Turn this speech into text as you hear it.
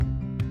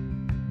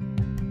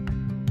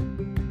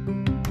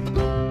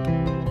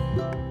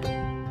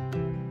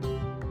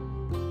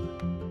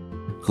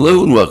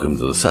Hello and welcome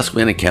to the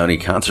Susquehanna County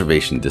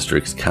Conservation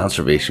District's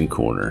Conservation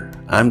Corner.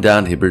 I'm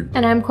Don Hibbard.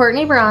 And I'm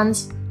Courtney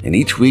Bronze. And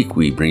each week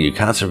we bring you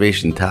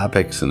conservation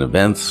topics and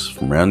events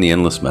from around the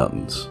Endless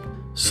Mountains.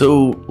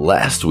 So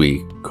last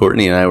week,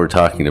 Courtney and I were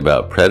talking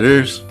about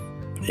predators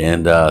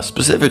and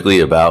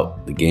specifically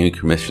about the Game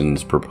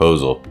Commission's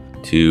proposal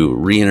to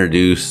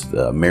reintroduce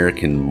the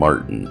American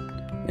marten.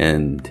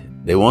 And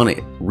they want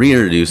to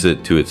reintroduce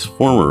it to its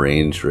former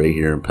range right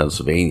here in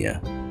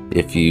Pennsylvania.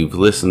 If you've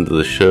listened to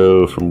the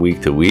show from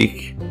week to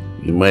week,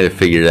 you might have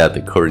figured out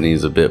that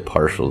Courtney's a bit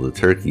partial to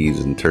turkeys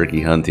and turkey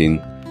hunting,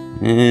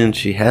 and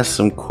she has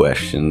some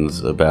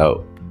questions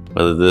about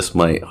whether this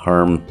might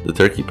harm the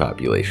turkey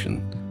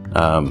population.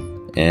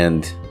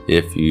 And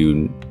if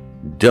you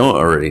don't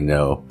already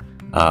know,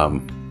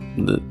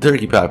 the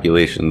turkey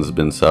population's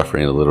been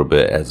suffering a little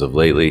bit as of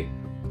lately.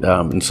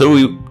 And so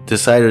we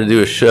decided to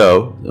do a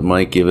show that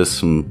might give us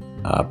some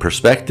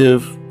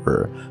perspective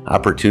or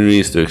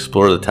opportunities to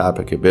explore the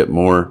topic a bit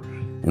more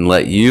and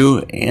let you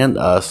and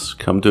us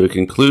come to a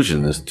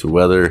conclusion as to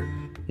whether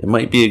it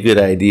might be a good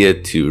idea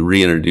to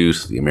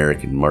reintroduce the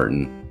American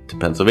marten to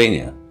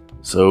Pennsylvania.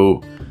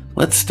 So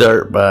let's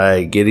start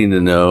by getting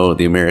to know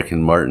the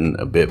American marten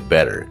a bit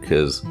better,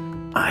 because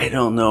I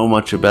don't know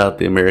much about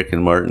the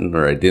American marten,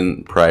 or I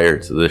didn't prior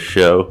to this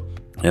show,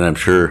 and I'm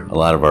sure a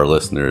lot of our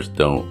listeners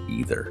don't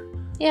either.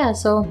 Yeah,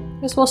 so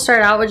I guess we'll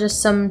start out with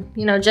just some,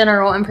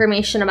 general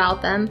information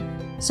about them.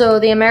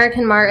 So the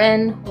American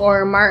marten,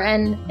 or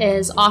marten,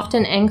 is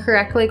often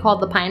incorrectly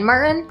called the pine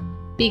marten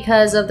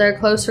because of their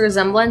close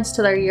resemblance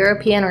to their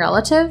European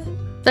relative.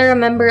 They're a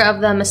member of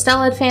the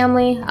mustelid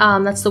family,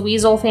 that's the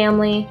weasel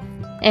family,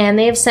 and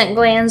they have scent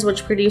glands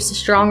which produce a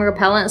strong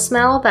repellent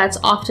smell that's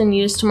often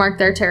used to mark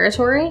their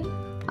territory.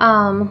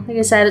 Like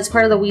I said, it's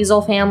part of the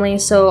weasel family,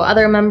 so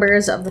other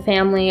members of the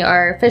family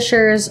are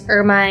fishers,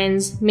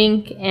 ermines,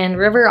 mink, and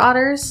river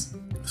otters.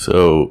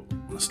 So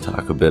let's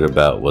talk a bit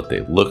about what they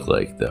look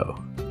like, though.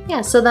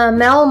 Yeah, so the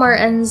male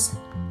martens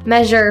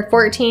measure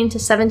 14 to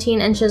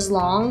 17 inches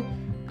long.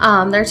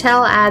 Their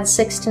tail adds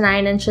 6 to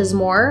 9 inches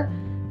more.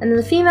 And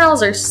the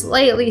females are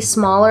slightly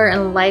smaller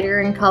and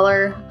lighter in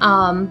color.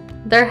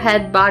 Their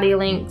head body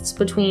lengths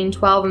between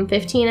 12 and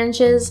 15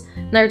 inches.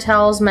 And their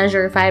tails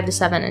measure 5 to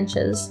 7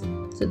 inches.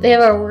 So they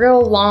have a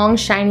real long,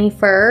 shiny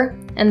fur.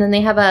 And then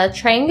they have a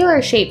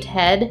triangular shaped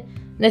head.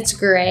 And it's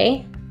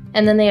gray.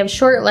 And then they have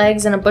short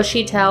legs and a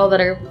bushy tail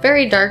that are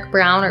very dark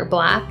brown or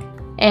black.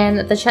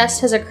 And the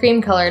chest has a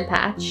cream-colored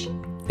patch.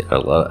 Yeah, a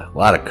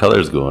lot of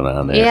colors going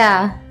on there.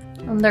 Yeah.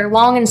 They're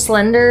long and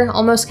slender,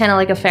 almost kind of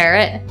like a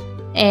ferret.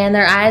 And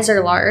their eyes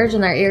are large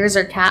and their ears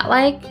are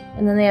cat-like.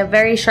 And then they have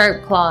very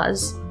sharp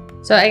claws.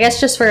 So I guess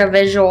just for a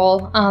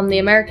visual, the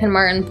American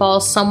marten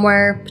falls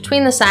somewhere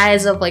between the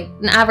size of like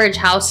an average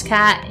house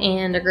cat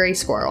and a gray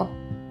squirrel.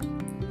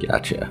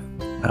 Gotcha.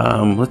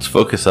 Let's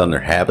focus on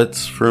their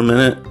habits for a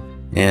minute.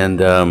 And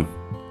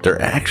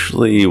they're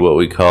actually what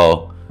we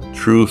call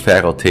true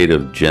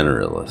facultative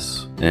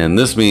generalists, and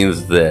this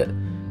means that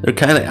they're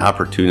kind of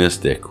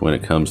opportunistic when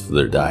it comes to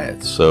their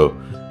diets. So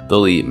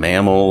they'll eat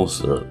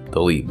mammals, or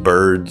they'll eat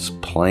birds,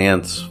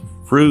 plants,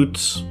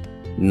 fruits,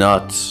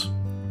 nuts.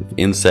 If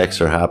insects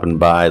are hopping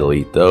by, they'll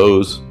eat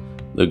those.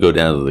 They'll go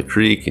down to the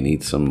creek and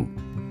eat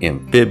some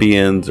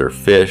amphibians or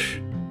fish,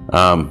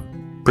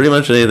 pretty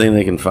much anything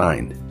they can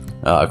find.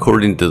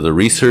 According to the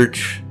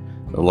research,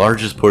 the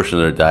largest portion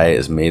of their diet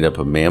is made up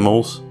of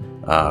mammals,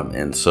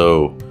 and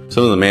so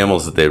some of the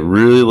mammals that they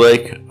really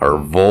like are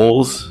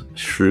voles,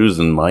 shrews,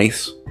 and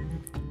mice.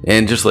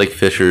 And just like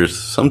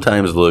fishers,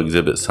 sometimes they'll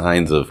exhibit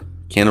signs of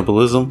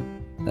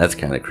cannibalism. That's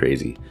kind of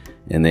crazy.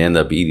 And they end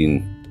up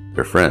eating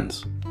their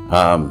friends.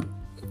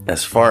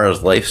 As far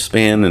as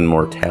lifespan and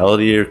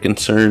mortality are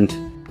concerned,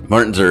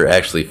 martens are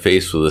actually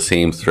faced with the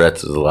same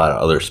threats as a lot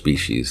of other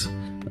species.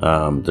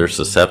 They're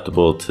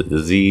susceptible to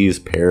disease,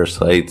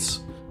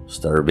 parasites,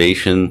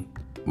 starvation.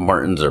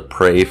 Martens are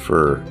prey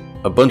for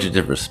a bunch of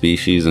different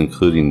species,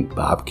 including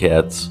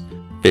bobcats,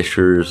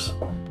 fishers,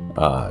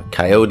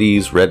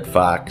 coyotes, red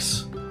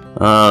fox,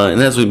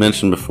 and as we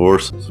mentioned before,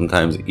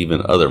 sometimes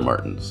even other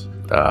martens.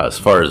 As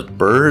far as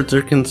birds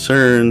are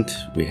concerned,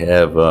 we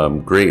have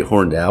great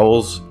horned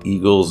owls,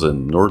 eagles,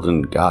 and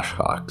northern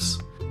goshawks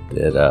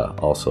that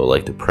also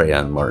like to prey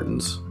on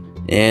martens.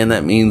 And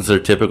that means their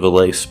typical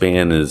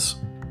lifespan is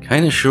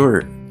kind of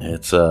short.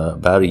 It's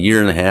about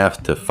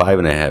 1.5 to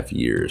 5.5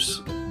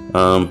 years.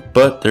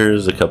 But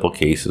there's a couple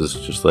cases,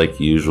 just like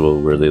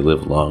usual, where they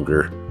live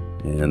longer,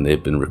 and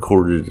they've been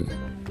recorded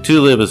to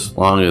live as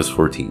long as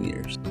 14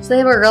 years. So they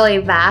have a really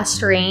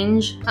vast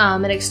range.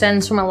 It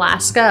extends from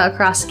Alaska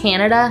across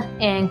Canada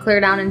and clear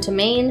down into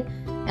Maine,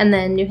 and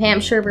then New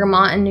Hampshire,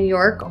 Vermont, and New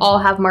York all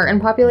have marten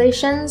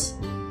populations,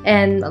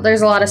 and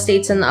there's a lot of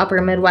states in the upper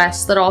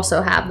Midwest that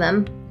also have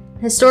them.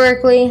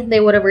 Historically, they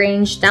would have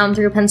ranged down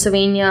through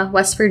Pennsylvania,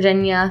 West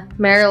Virginia,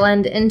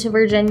 Maryland into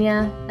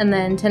Virginia, and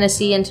then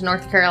Tennessee into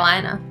North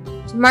Carolina.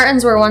 So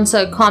martens were once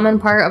a common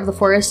part of the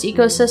forest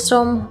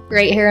ecosystem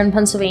right here in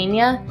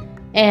Pennsylvania,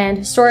 and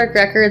historic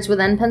records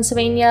within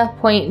Pennsylvania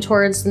point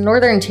towards the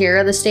northern tier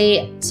of the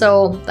state,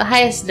 so the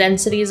highest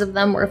densities of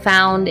them were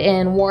found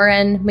in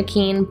Warren,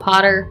 McKean,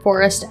 Potter,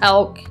 Forest,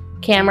 Elk,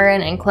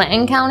 Cameron, and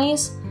Clinton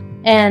counties.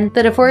 And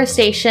the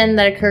deforestation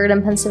that occurred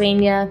in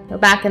Pennsylvania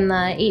back in the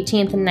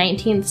 18th and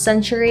 19th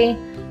century,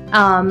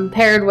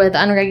 paired with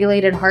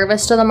unregulated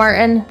harvest of the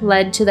marten,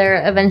 led to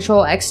their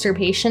eventual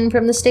extirpation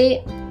from the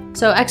state.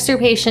 So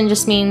extirpation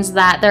just means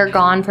that they're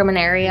gone from an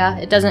area.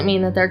 It doesn't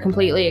mean that they're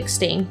completely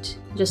extinct,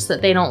 just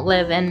that they don't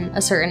live in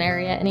a certain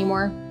area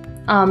anymore.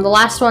 The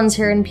last ones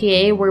here in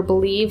PA were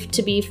believed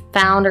to be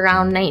found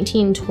around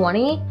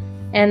 1920,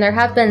 and there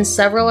have been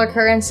several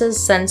occurrences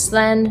since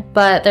then,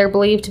 but they're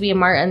believed to be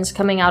martens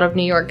coming out of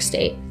New York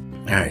State.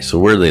 All right, so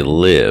where they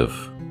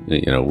live,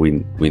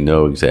 we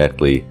know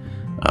exactly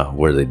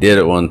where they did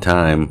at one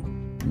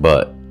time,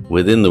 but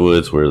within the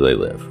woods where they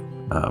live.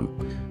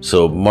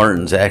 So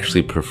martens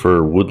actually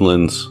prefer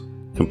woodlands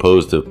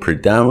composed of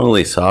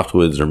predominantly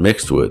softwoods or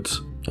mixed woods.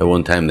 At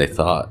one time they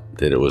thought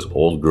that it was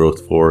old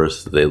growth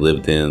forests that they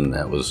lived in.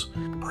 That was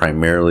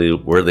primarily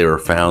where they were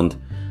found.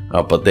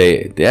 But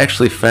they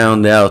actually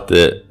found out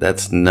that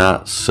that's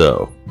not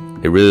so.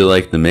 They really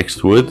like the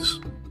mixed woods,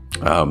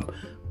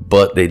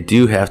 but they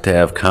do have to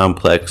have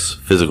complex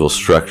physical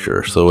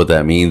structure. So what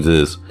that means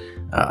is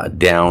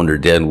downed or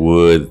dead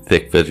wood,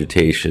 thick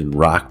vegetation,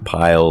 rock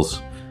piles,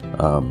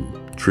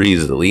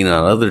 trees that lean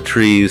on other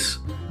trees,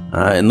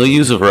 and they'll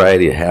use a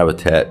variety of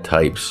habitat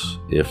types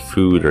if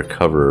food or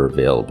cover are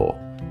available.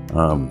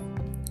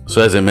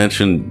 So as I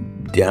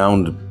mentioned,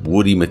 downed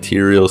woody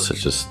materials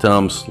such as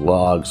stumps,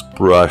 logs,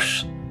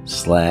 brush,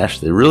 slash,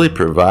 they really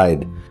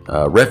provide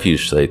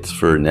refuge sites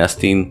for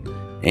nesting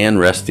and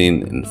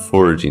resting and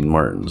foraging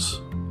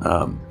martens.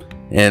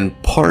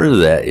 And part of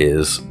that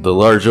is the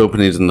large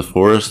openings in the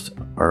forest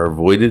are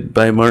avoided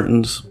by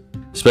martens,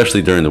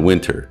 especially during the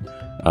winter,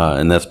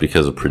 and that's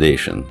because of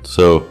predation.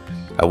 So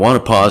I want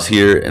to pause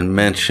here and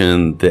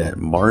mention that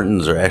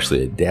martens are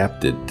actually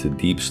adapted to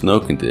deep snow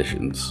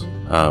conditions.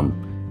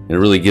 It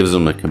really gives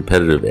them a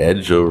competitive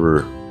edge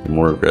over the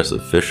more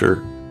aggressive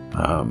fisher.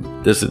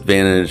 This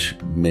advantage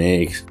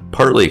may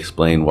partly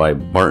explain why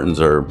martens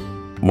are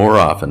more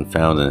often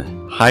found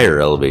in higher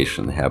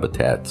elevation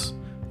habitats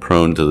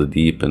prone to the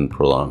deep and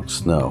prolonged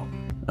snow.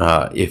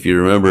 If you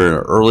remember in an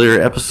earlier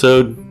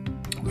episode,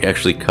 we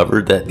actually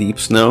covered that deep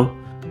snow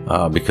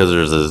because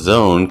there's a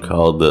zone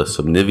called the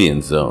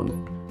subnivean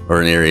zone,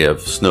 or an area of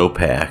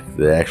snowpack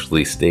that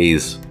actually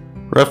stays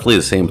roughly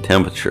the same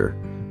temperature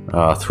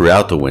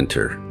throughout the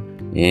winter.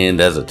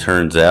 And as it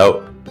turns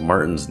out,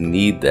 martens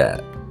need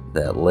that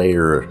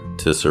layer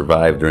to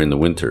survive during the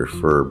winter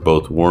for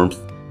both warmth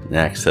and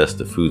access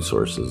to food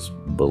sources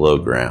below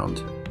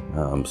ground.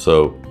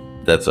 So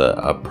that's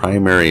a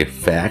primary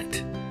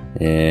fact,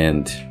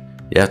 and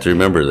you have to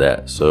remember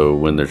that. So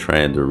when they're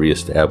trying to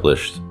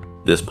reestablish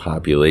this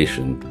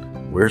population,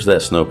 where's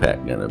that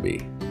snowpack going to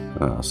be?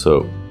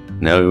 So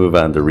now we move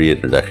on to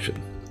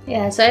reintroduction.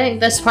 Yeah, so I think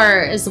this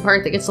part is the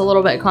part that gets a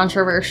little bit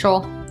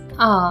controversial.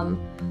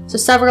 So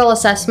several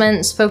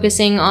assessments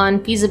focusing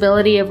on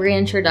feasibility of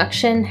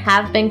reintroduction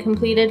have been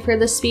completed for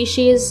this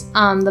species.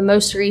 The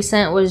most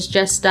recent was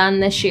just done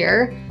this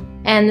year,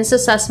 and this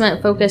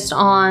assessment focused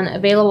on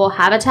available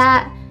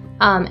habitat,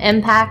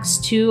 impacts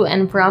to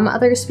and from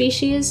other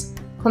species,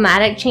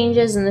 climatic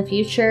changes in the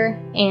future,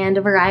 and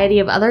a variety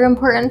of other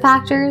important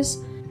factors.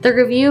 The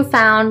review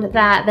found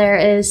that there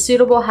is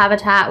suitable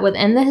habitat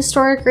within the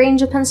historic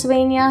range of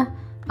Pennsylvania,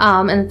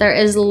 and that there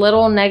is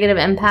little negative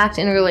impact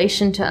in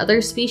relation to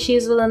other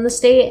species within the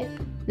state.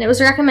 And it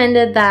was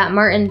recommended that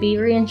marten be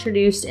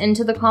reintroduced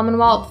into the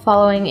Commonwealth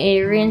following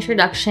a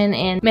reintroduction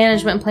and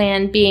management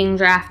plan being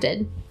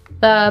drafted.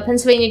 The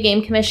Pennsylvania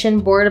Game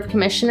Commission Board of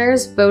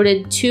Commissioners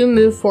voted to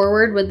move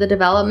forward with the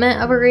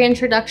development of a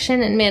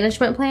reintroduction and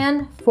management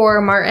plan for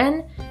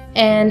marten,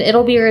 and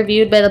it'll be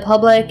reviewed by the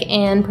public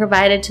and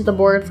provided to the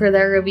board for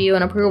their review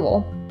and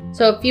approval.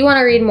 So if you want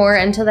to read more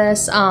into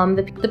this,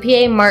 the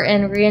PA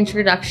Marten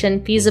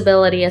Reintroduction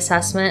Feasibility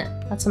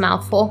Assessment, that's a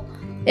mouthful,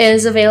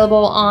 is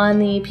available on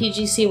the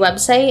PGC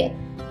website,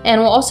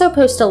 and we'll also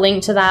post a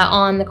link to that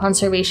on the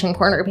Conservation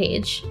Corner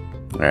page.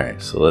 All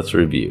right, so let's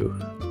review.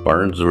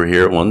 Martens were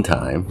here at one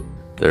time.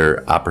 They're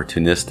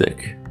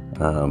opportunistic,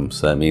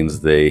 so that means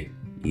they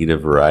eat a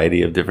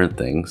variety of different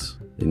things.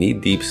 They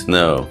need deep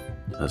snow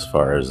as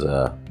far as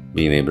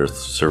being able to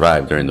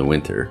survive during the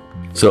winter.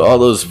 So all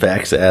those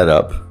facts add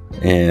up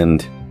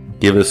and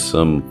give us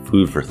some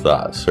food for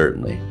thought,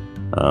 certainly.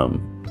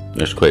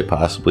 There's quite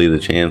possibly the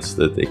chance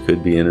that they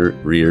could be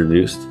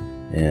reintroduced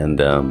and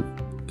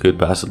could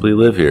possibly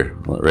live here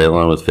right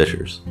along with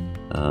fishers.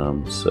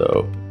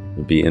 So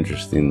it'd be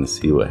interesting to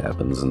see what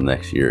happens in the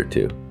next year or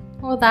two.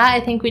 Well, with that,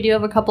 I think we do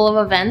have a couple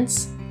of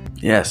events.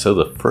 Yeah, so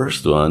the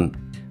first one,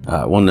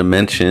 I wanted to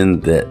mention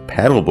that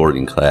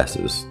paddleboarding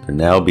classes are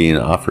now being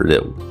offered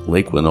at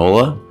Lake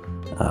Winola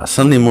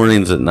Sunday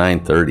mornings at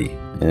 9:30.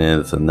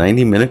 And it's a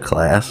 90-minute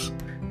class,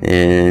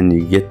 and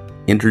you get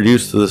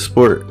introduced to the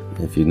sport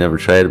if you've never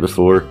tried it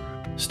before.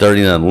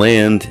 Starting on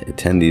land,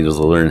 attendees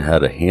will learn how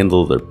to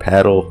handle their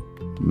paddle,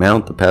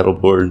 mount the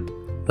paddleboard.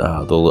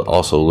 They'll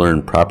also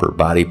learn proper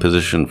body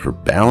position for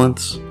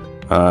balance.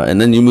 And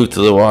then you move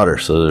to the water.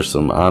 So there's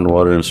some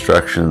on-water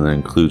instruction that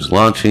includes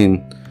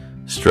launching,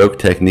 stroke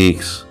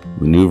techniques,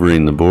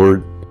 maneuvering the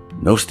board.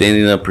 No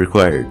standing up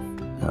required.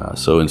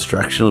 So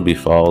instruction will be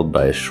followed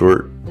by a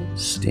short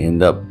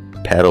stand-up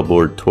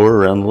paddleboard tour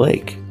around the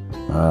lake.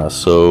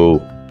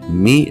 So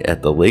meet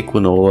at the Lake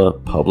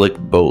Winola Public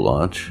Boat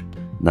Launch,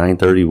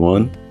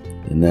 931,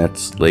 and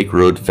that's Lake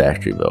Road,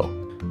 Factoryville.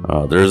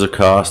 There's a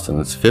cost, and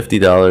it's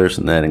 $50,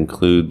 and that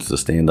includes the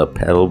stand-up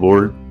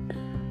paddleboard,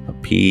 a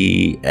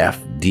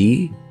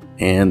PFD,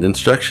 and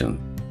instruction.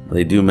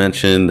 They do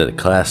mention that the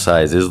class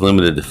size is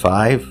limited to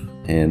 5,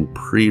 and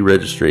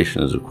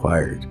pre-registration is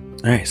required.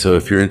 Alright, so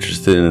if you're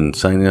interested in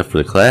signing up for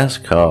the class,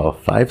 call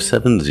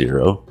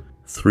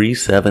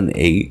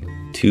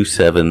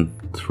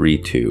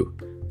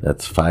 570-378-2732.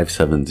 That's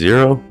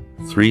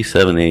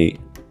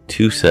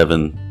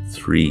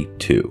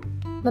 570-378-2732.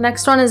 The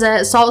next one is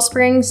at Salt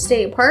Springs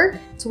State Park.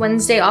 It's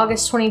Wednesday,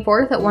 August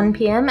 24th at 1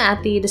 p.m.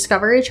 at the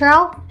Discovery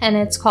Trail, and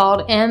it's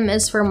called M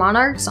is for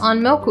Monarchs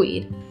on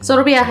Milkweed. So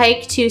it'll be a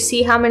hike to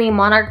see how many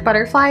monarch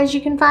butterflies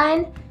you can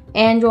find,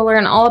 and you'll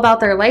learn all about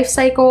their life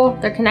cycle,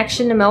 their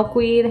connection to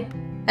milkweed,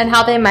 and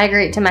how they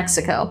migrate to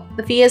Mexico.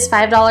 The fee is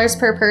 $5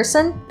 per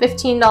person,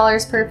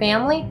 $15 per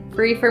family,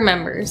 free for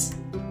members.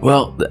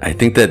 Well, I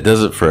think that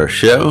does it for our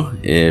show.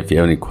 If you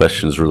have any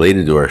questions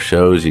related to our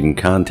shows, you can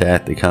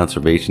contact the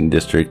Conservation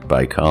District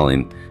by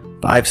calling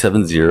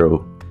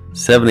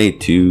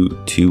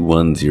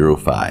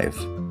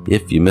 570-782-2105.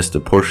 If you missed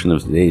a portion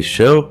of today's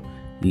show,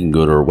 you can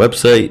go to our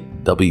website,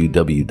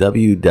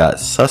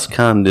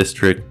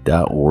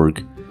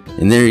 www.suscondistrict.org,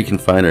 and there you can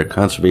find our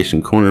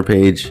Conservation Corner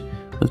page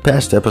with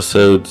past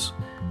episodes,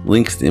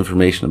 links to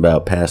information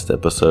about past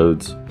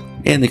episodes,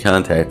 and the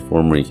contact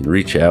form where you can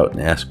reach out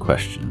and ask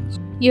questions.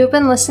 You have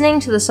been listening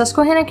to the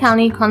Susquehanna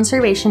County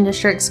Conservation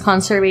District's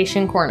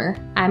Conservation Corner.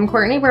 I'm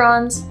Courtney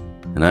Bronze.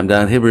 And I'm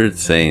Don Hibbard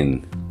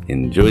saying,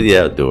 enjoy the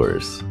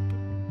outdoors.